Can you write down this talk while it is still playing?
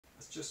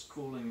just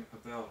calling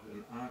about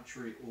an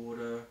archery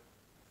order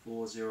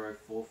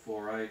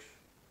 40448.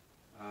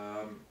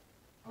 I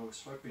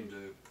was hoping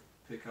to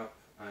pick up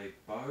a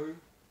bow.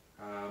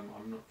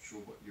 I'm not sure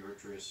what your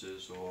address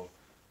is, or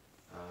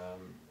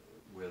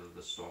whether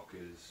the stock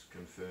is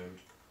confirmed.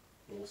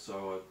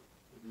 Also,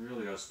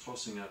 I was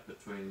tossing up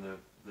between the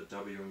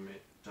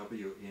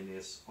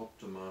WNS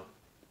Optima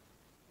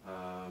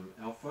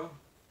Alpha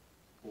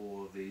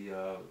or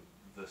the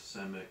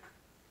Samick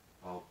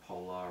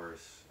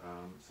Polaris.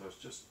 So I was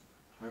just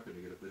hoping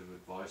to get a bit of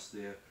advice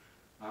there.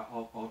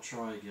 I'll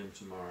try again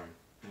tomorrow.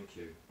 Thank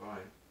you.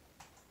 Bye.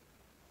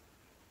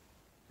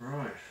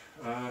 Right,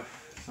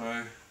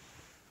 so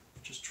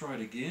just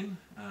tried again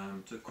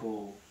to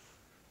call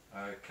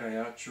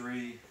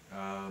K-Archery.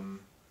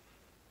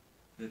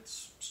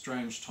 It's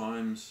strange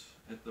times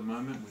at the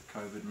moment with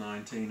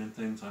COVID-19 and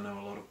things. I know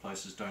a lot of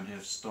places don't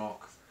have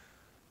stock,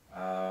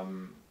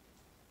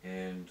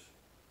 and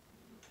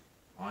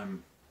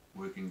I'm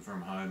working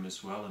from home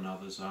as well, and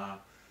others are.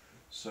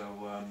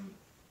 So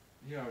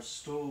yeah, I'm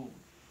still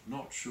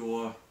not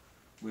sure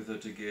whether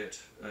to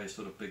get a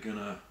sort of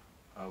beginner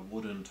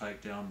wooden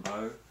takedown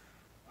bow.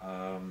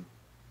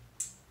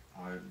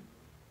 I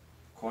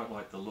quite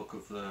like the look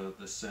of the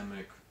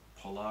Samick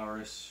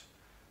Polaris,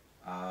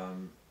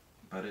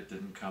 but it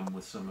didn't come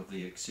with some of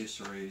the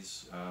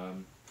accessories.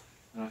 And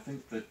I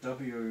think the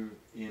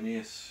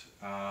WNS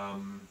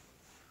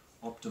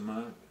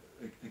Optima,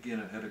 again,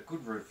 it had a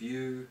good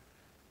review,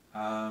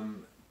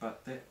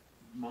 but that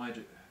might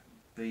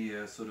be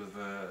a sort of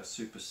a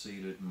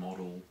superseded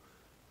model,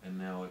 and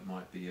now it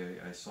might be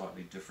a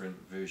slightly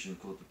different version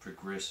called the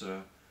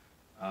Progressor.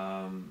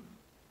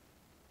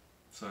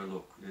 So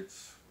look,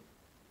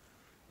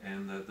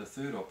 and the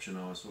third option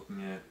I was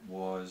looking at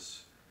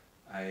was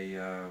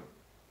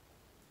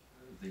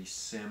the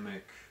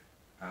Samick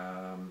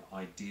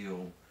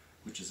Ideal,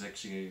 which is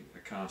actually a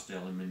cast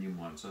aluminium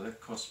one. So that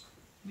costs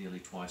nearly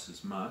twice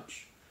as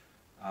much,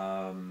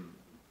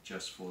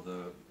 just for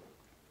the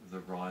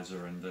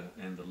riser and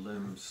the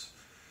limbs.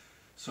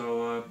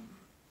 So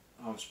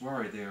I was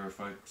worried there if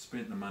I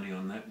spent the money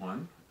on that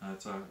one.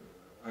 It's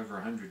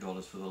over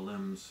 $100 for the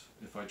limbs.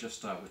 If I just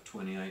start with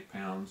 28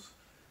 pounds,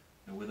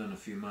 and within a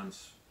few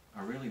months,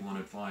 I really want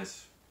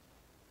advice.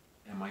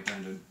 Am I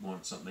going to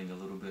want something a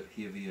little bit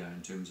heavier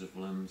in terms of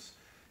limbs,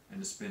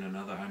 and to spend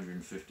another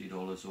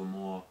 $150 or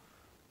more?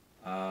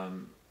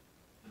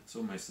 It's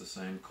almost the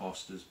same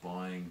cost as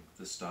buying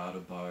the starter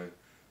bow,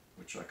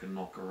 which I can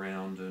knock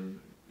around, and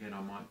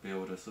I might be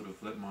able to sort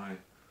of let my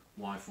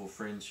wife or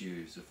friends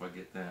use if I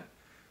get that.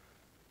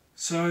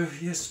 So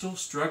yeah, still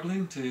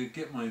struggling to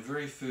get my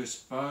very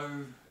first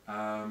bow.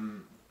 I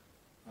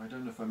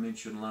don't know if I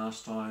mentioned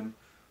last time,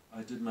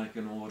 I did make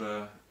an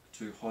order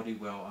to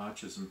Hoddywell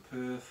Archers in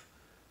Perth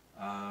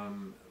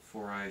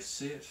for a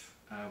set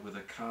with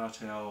a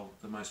cartel,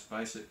 the most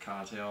basic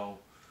cartel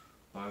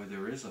bow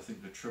there is, I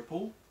think the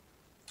triple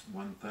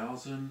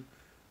 1000.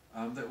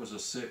 That was a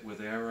set with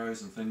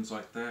arrows and things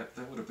like that.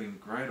 That would have been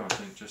great, I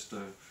think, just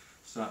to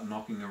start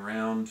knocking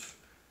around.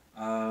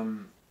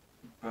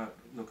 But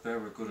look, they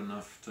were good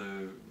enough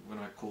to, when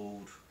I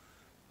called,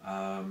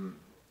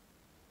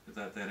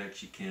 that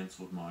actually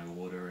cancelled my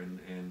order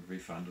and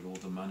refunded all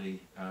the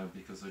money,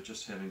 because they're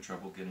just having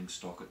trouble getting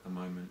stock at the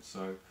moment.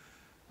 So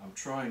I'm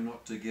trying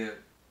not to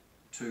get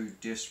too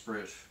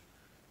desperate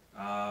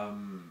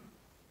and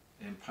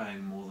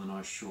paying more than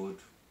I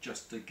should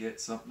just to get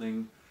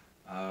something,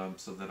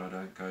 so that I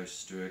don't go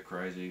stir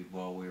crazy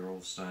while we're all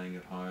staying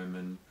at home,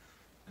 and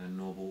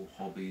normal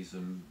hobbies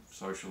and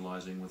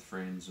socialising with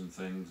friends and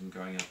things and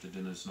going out to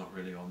dinner is not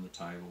really on the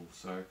table.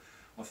 So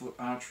I thought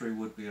archery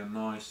would be a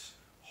nice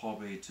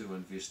hobby to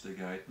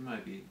investigate and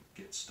maybe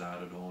get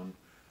started on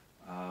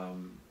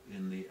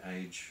in the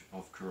age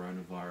of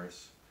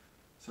coronavirus.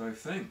 So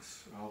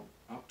thanks. I'll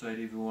update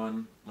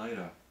everyone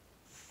later.